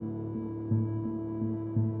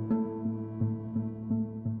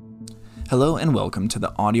Hello and welcome to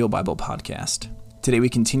the Audio Bible Podcast. Today we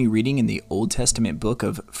continue reading in the Old Testament book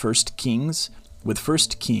of 1 Kings with 1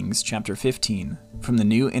 Kings chapter 15 from the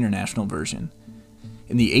New International Version.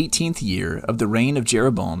 In the 18th year of the reign of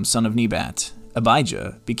Jeroboam son of Nebat,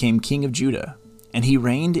 Abijah became king of Judah, and he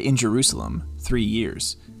reigned in Jerusalem 3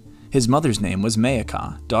 years. His mother's name was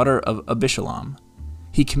Maacah, daughter of Abishalom.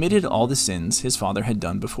 He committed all the sins his father had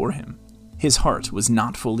done before him. His heart was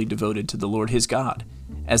not fully devoted to the Lord his God,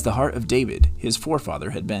 as the heart of David, his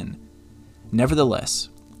forefather, had been. Nevertheless,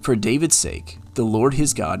 for David's sake, the Lord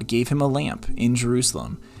his God gave him a lamp in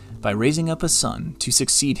Jerusalem by raising up a son to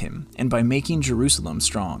succeed him and by making Jerusalem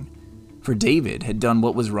strong. For David had done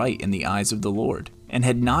what was right in the eyes of the Lord, and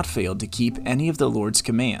had not failed to keep any of the Lord's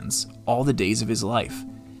commands all the days of his life,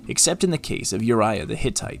 except in the case of Uriah the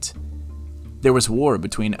Hittite. There was war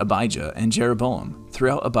between Abijah and Jeroboam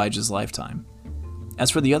throughout Abijah's lifetime. As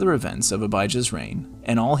for the other events of Abijah's reign,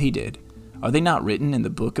 and all he did, are they not written in the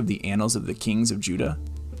book of the annals of the kings of Judah?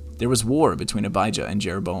 There was war between Abijah and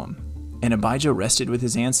Jeroboam, and Abijah rested with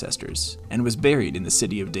his ancestors, and was buried in the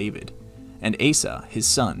city of David, and Asa, his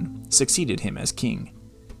son, succeeded him as king.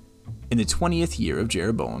 In the 20th year of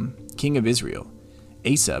Jeroboam, king of Israel,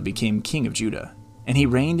 Asa became king of Judah, and he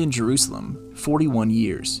reigned in Jerusalem 41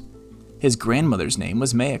 years. His grandmother's name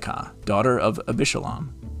was Maacah, daughter of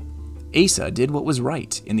Abishalom. Asa did what was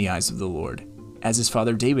right in the eyes of the Lord, as his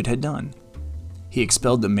father David had done. He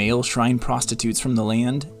expelled the male shrine prostitutes from the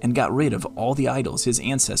land and got rid of all the idols his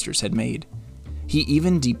ancestors had made. He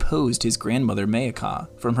even deposed his grandmother Maacah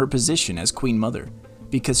from her position as queen mother,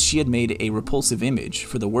 because she had made a repulsive image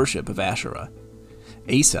for the worship of Asherah.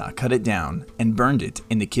 Asa cut it down and burned it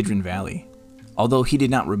in the Kidron Valley. Although he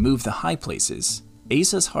did not remove the high places,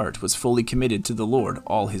 Asa's heart was fully committed to the Lord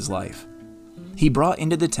all his life. He brought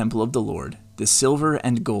into the temple of the Lord the silver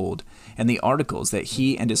and gold and the articles that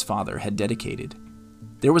he and his father had dedicated.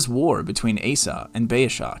 There was war between Asa and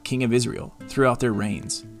Baasha, king of Israel, throughout their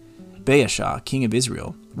reigns. Baasha, king of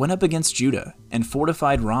Israel, went up against Judah and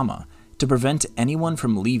fortified Ramah to prevent anyone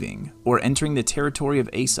from leaving or entering the territory of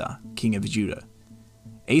Asa, king of Judah.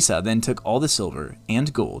 Asa then took all the silver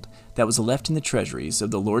and gold that was left in the treasuries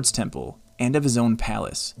of the Lord's temple and of his own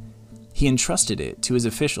palace. He entrusted it to his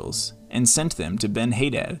officials and sent them to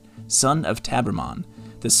Ben-Hadad, son of Tabermon,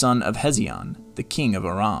 the son of Hezion, the king of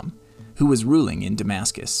Aram, who was ruling in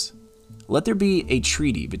Damascus. "Let there be a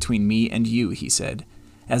treaty between me and you," he said,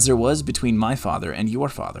 "as there was between my father and your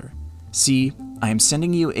father. See, I am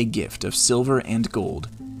sending you a gift of silver and gold.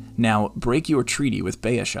 Now break your treaty with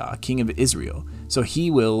Baasha, king of Israel, so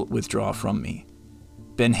he will withdraw from me."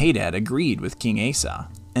 Ben-Hadad agreed with King Asa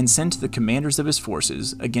and sent the commanders of his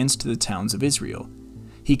forces against the towns of Israel.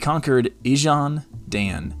 He conquered Ijon,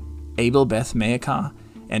 Dan, Abel-Beth-Maacah,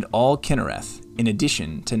 and all Kinnereth, in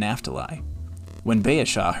addition to Naphtali. When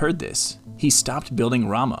Baasha heard this, he stopped building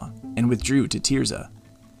Ramah and withdrew to Tirzah.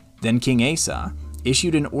 Then King Asa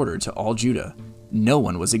issued an order to all Judah. No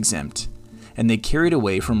one was exempt, and they carried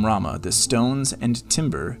away from Ramah the stones and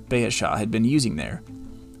timber Baasha had been using there.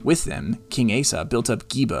 With them, King Asa built up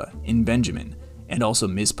Geba in Benjamin, and also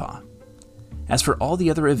Mizpah. As for all the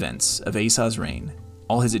other events of Asa's reign,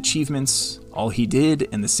 all his achievements, all he did,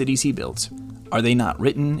 and the cities he built, are they not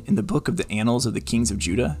written in the book of the annals of the kings of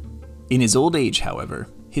Judah? In his old age, however,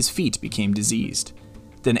 his feet became diseased.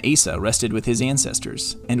 Then Asa rested with his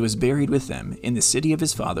ancestors, and was buried with them in the city of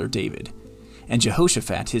his father David. And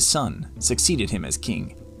Jehoshaphat his son succeeded him as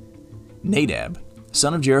king. Nadab,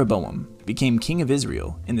 son of Jeroboam, became king of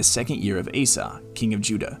Israel in the 2nd year of Asa, king of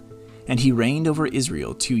Judah, and he reigned over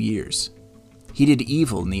Israel 2 years. He did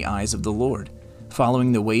evil in the eyes of the Lord,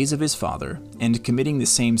 following the ways of his father and committing the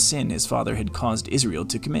same sin his father had caused Israel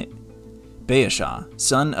to commit. Baasha,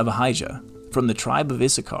 son of Ahijah, from the tribe of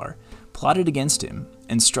Issachar, plotted against him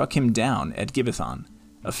and struck him down at Gibbethon,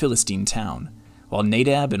 a Philistine town, while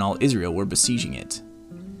Nadab and all Israel were besieging it.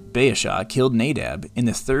 Baasha killed Nadab in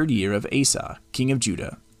the 3rd year of Asa, king of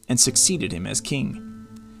Judah, and succeeded him as king.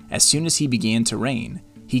 As soon as he began to reign,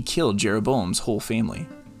 he killed Jeroboam's whole family.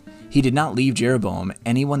 He did not leave Jeroboam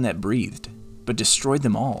anyone that breathed, but destroyed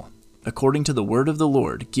them all, according to the word of the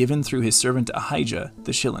Lord given through his servant Ahijah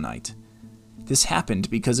the Shilonite. This happened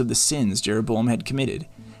because of the sins Jeroboam had committed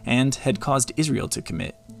and had caused Israel to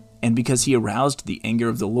commit, and because he aroused the anger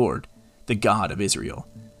of the Lord, the God of Israel.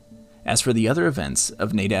 As for the other events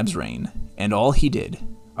of Nadab's reign, and all he did,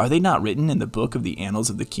 are they not written in the book of the annals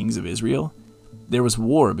of the kings of Israel? There was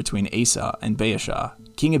war between Asa and Baasha,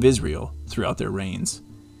 king of Israel, throughout their reigns.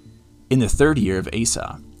 In the 3rd year of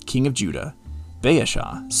Asa, king of Judah,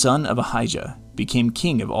 Baasha, son of Ahijah, became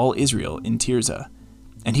king of all Israel in Tirzah,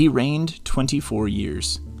 and he reigned 24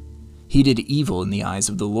 years. He did evil in the eyes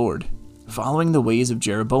of the Lord, following the ways of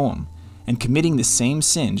Jeroboam, and committing the same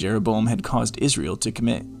sin Jeroboam had caused Israel to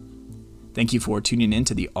commit. Thank you for tuning in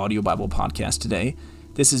to the Audio Bible Podcast today.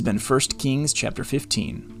 This has been 1 Kings chapter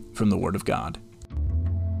 15 from the Word of God.